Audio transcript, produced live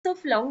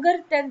of longer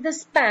than the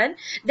span,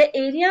 the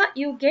area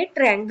you get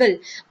triangle.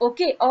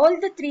 Okay, all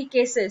the three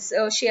cases,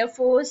 shear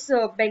force,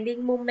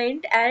 bending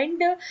moment,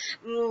 and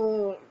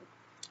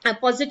a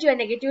positive and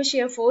negative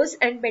shear force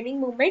and bending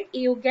moment,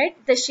 you get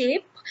the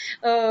shape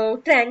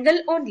triangle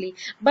only.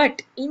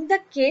 But in the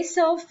case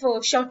of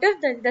shorter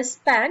than the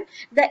span,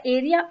 the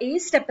area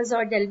is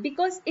trapezoidal,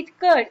 because it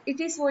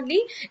is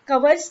only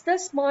covers the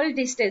small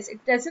distance,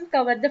 it doesn't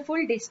cover the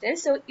full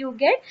distance. So you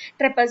get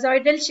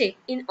trapezoidal shape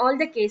in all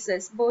the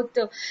cases, both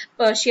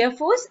shear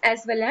force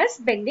as well as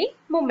bending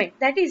moment.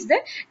 That is the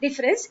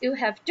difference you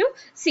have to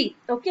see.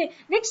 Okay,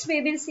 next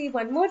we will see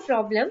one more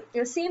problem.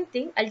 The same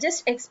thing I'll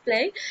just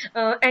explain.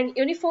 An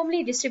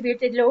uniformly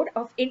distributed load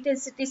of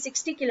intensity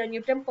 60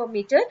 kN per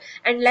meter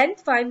and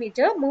length 5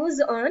 meter moves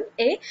on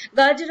a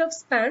girder of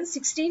span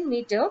 16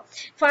 meter.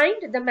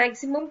 Find the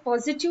maximum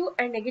positive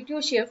and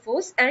negative shear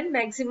force and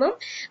maximum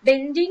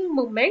bending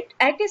moment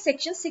at a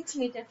section 6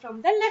 meter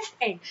from the left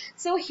end.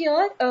 So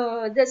here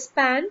the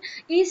span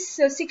is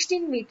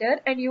 16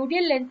 meter and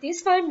UDL length is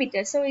 5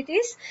 meter. So it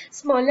is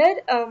smaller,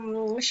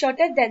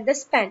 shorter than the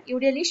span.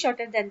 UDL is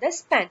shorter than the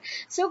span.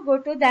 So go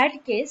to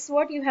that case.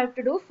 What you have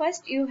to do?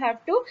 First you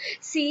have to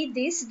see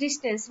this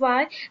distance.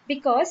 Why?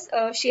 Because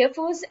shear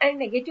force and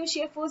negative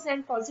shear force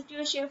and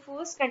positive shear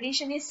force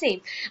condition is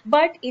same.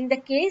 But in the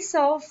case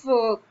of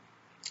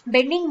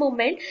bending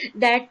moment,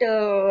 that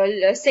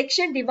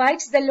section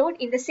divides the load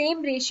in the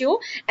same ratio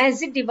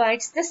as it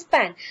divides the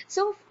span.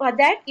 So for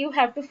that you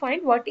have to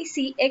find what is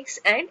Cx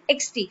and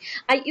Xt.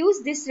 I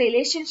use this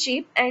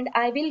relationship and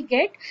I will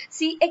get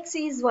Cx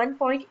is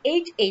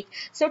 1.88.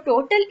 So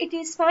total it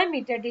is 5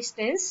 meter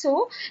distance.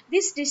 So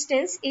this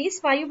distance is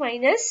 5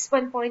 minus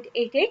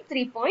 1.88,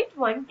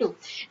 3.12.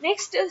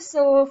 Next,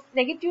 so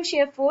negative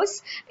shear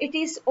force, it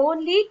is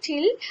only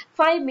till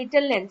 5 meter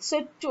length.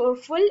 So to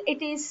full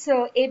it is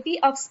AP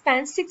of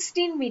span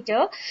 16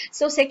 meter.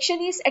 So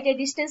section is at a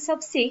distance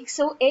of 6.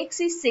 So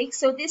X is 6.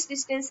 So this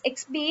distance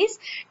XB is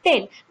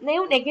 10.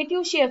 Now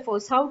negative shear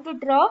force, how to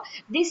draw?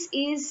 This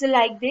is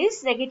like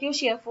this, negative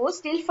shear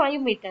force till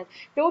 5 meter.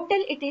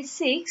 Total it is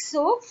 6.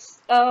 So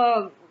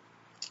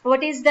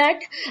what is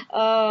that?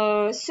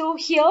 So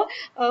here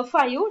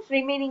 5,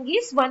 remaining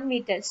is 1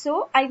 meter.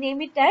 So I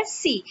name it as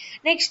C.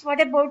 Next,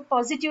 what about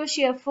positive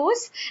shear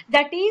force?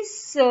 That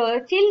is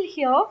till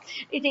here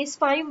it is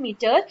 5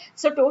 meter.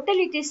 So total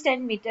it is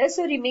 10 meters.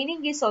 So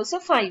remaining is also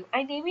 5.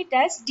 I name it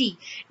as D.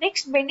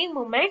 Next, bending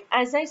moment.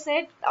 As I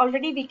said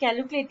already, we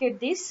calculated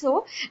this.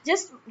 So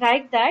just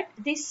write that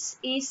this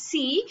is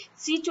C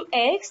to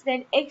X,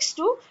 then X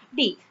to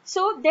D.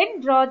 So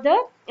then draw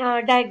the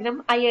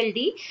diagram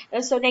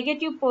ILD. So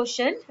negative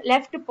portion,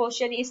 left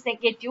portion is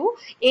negative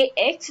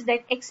AX, then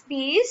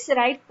XP is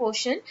right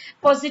portion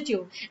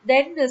positive.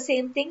 Then the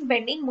same thing,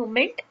 bending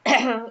moment,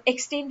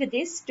 extend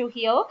this to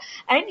here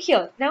and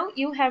here. Now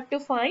you have to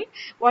find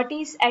what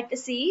is at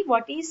C,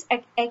 what is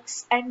at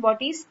X, and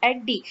what is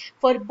at D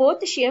for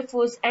both shear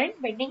force and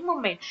bending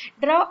moment.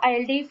 Draw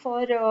ILD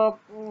for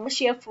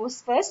shear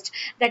force first,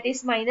 that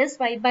is minus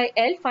Y by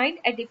L. Find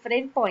at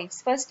different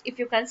points. First, if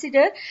you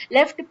consider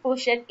left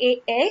portion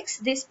AX,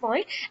 this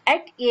point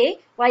at A,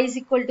 Y is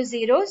equal to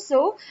 0.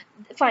 So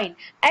find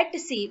at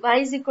C, Y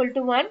is equal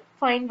to 1.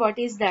 Find what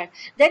is that.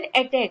 Then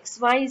at X,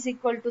 Y is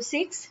equal to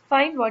 6.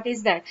 Find what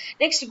is that.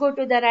 Next, go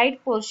to the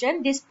right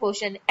portion, this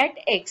portion at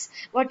X.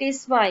 What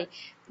is Y?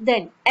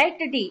 Then at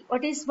D,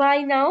 what is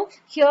Y now?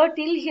 Here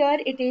till here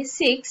it is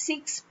 6.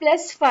 6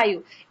 plus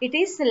 5, it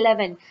is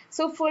 11.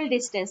 So full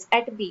distance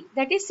at B,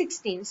 that is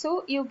 16.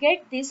 So you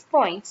get these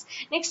points.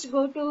 Next,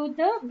 go to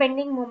the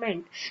bending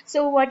moment.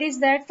 So what is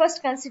that?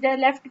 First consider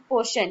left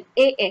portion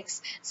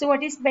AX. So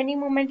what is bending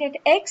moment at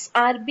X?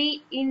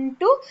 RB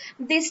into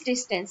this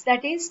distance,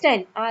 that is 10.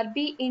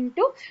 RB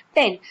into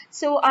 10.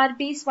 So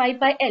RB is Y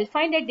by L.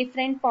 Find at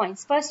different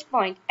points. First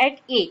point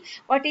at A,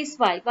 what is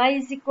Y? Y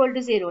is equal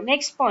to 0.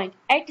 Next point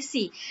at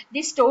C,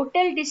 this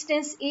total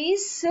distance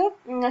is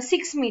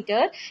 6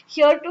 meter.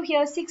 Here to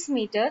here 6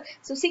 meter.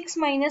 So 6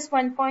 minus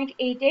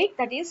 1.88,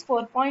 that is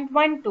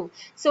 4.12.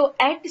 So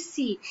at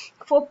C,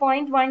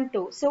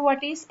 4.12. So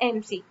what is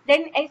MC?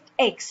 Then at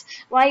X,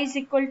 Y is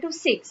equal to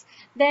 6.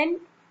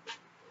 Then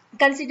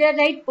consider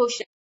right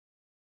portion.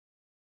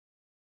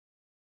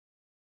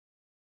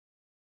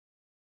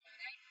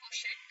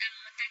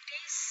 That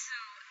is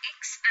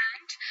X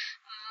and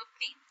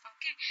P.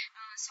 Okay,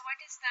 so what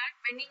is that?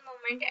 Bending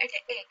moment at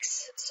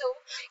X. So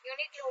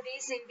unit load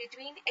is in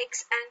between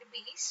X and B.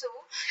 So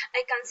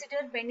I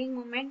consider bending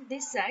moment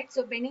this side.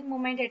 So bending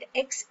moment at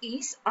X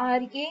is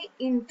RA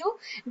into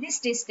this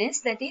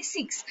distance, that is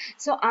 6.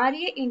 So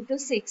RA into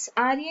 6.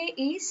 RA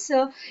is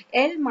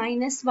L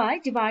minus Y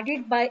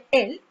divided by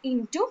L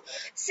into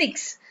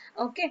 6.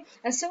 Okay,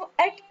 so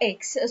at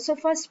X, so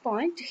first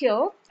point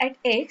here at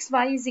X,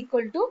 Y is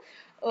equal to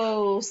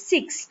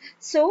 6.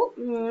 So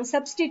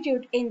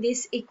substitute in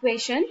this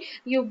equation,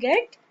 you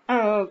get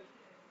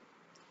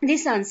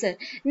this answer.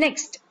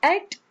 Next,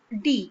 at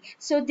D,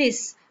 so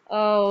this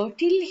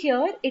till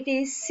here it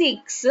is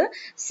 6.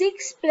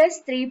 6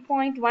 plus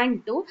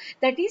 3.12,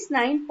 that is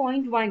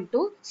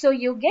 9.12. So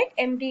you get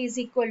MD is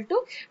equal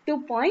to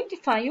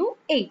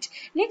 2.58.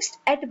 Next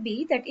at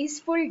B, that is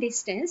full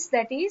distance,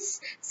 that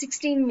is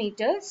 16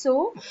 meters.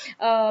 So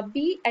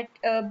B at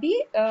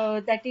B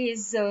that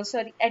is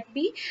sorry at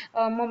B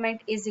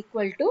moment is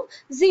equal to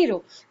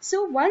 0.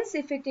 So once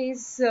if it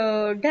is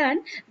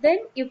done,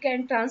 then you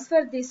can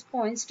transfer these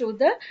points to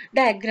the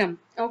diagram.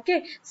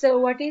 Okay, so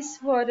what is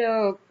for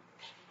a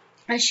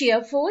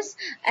shear force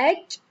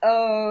at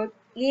A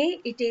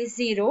it is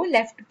 0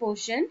 left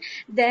portion,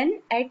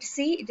 then at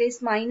C it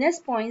is minus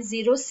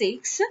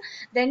 0.06,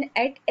 then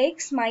at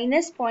X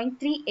minus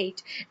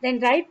 0.38, then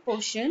right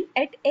portion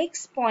at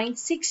X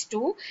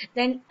 0.62,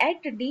 then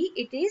at D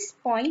it is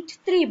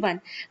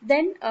 0.31,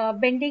 then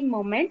bending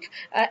moment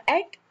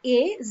at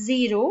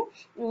A0,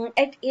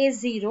 at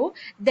A0,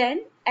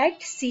 then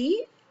at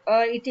C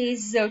it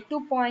is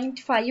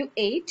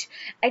 2.58,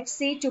 at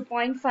C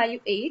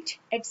 2.58,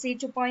 at C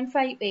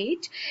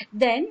 2.58,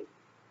 then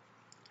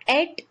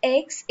at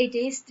X it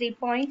is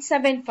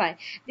 3.75.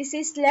 This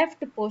is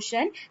left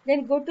portion.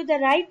 Then go to the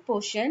right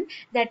portion,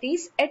 that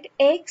is at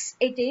X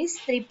it is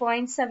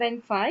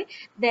 3.75,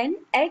 then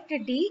at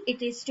D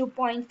it is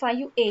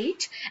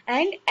 2.58,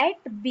 and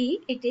at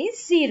B it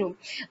is 0.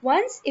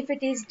 Once if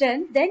it is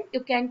done, then you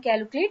can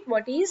calculate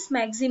what is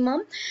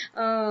maximum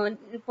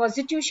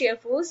positive shear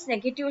force,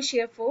 negative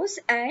shear force,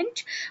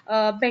 and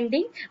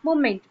bending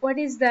moment. What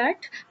is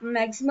that?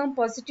 Maximum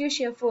positive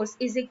shear force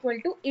is equal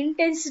to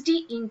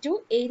intensity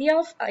into area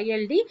of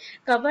ILD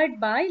covered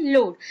by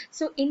load.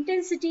 So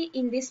intensity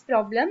in this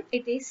problem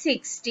it is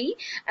 60,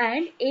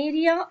 and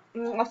area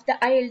of the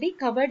ILD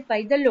covered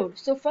by the load.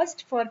 So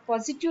first for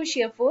positive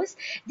shear force,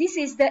 this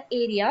is the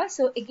area.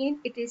 So again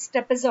it is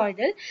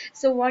trapezoidal.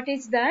 So what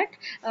is that?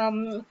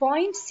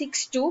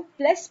 0.62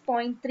 plus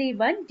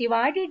 0.31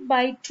 divided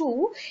by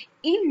 2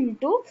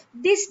 into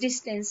this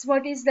distance.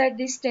 What is that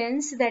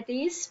distance? That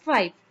is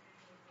 5.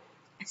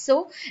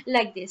 So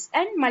like this,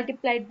 and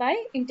multiplied by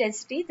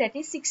intensity, that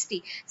is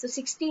 60. So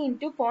 60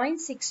 into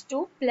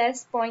 0.62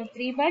 plus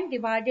 0.31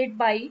 divided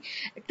by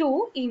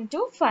 2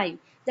 into 5.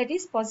 That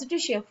is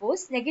positive shear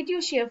force.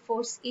 Negative shear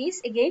force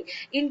is again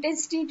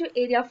intensity into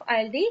area of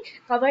ILD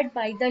covered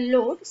by the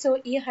load. So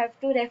you have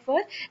to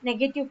refer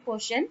negative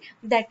portion,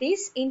 that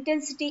is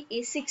intensity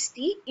is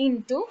 60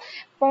 into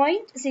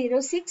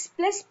 0.06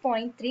 plus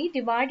 0.3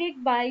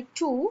 divided by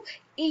 2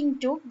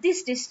 into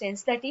this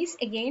distance, that is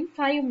again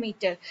 5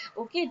 meter.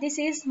 Okay, this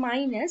is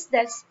minus,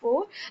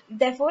 therefore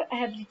I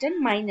have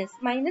written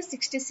minus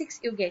 66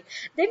 you get.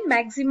 Then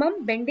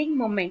maximum bending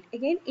moment,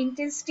 again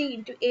intensity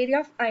into area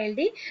of ILD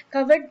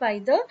covered by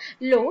the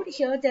load.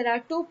 Here there are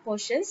two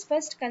portions.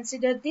 First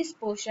consider this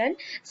portion.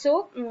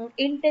 So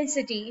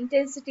intensity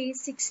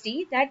is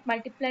 60, that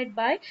multiplied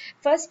by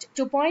first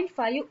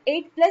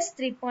 2.58 plus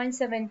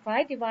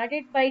 3.75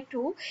 divided by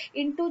 2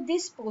 into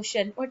this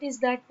portion. What is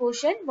that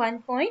portion?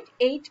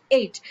 1.88.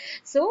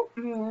 So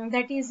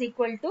that is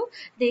equal to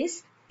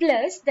this,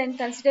 plus then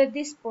consider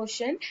this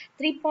portion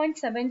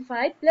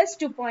 3.75 plus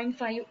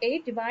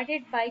 2.58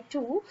 divided by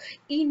 2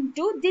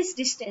 into this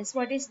distance.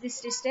 What is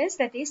this distance?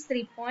 That is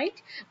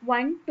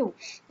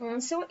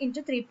 3.12. So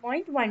into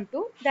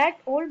 3.12, that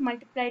all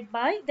multiplied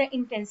by the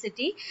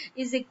intensity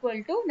is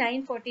equal to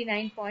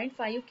 949.5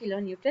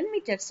 kilonewton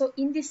meter. So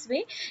in this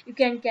way you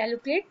can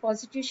calculate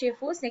positive shear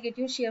force,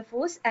 negative shear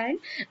force, and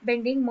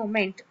bending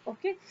moment.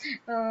 Okay.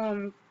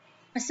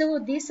 So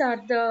these are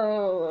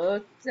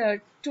the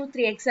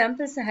 2-3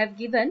 examples I have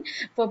given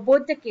for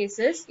both the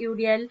cases,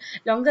 UDL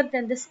longer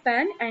than the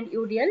span and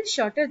UDL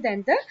shorter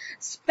than the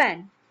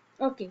span.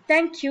 Okay,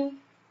 thank you.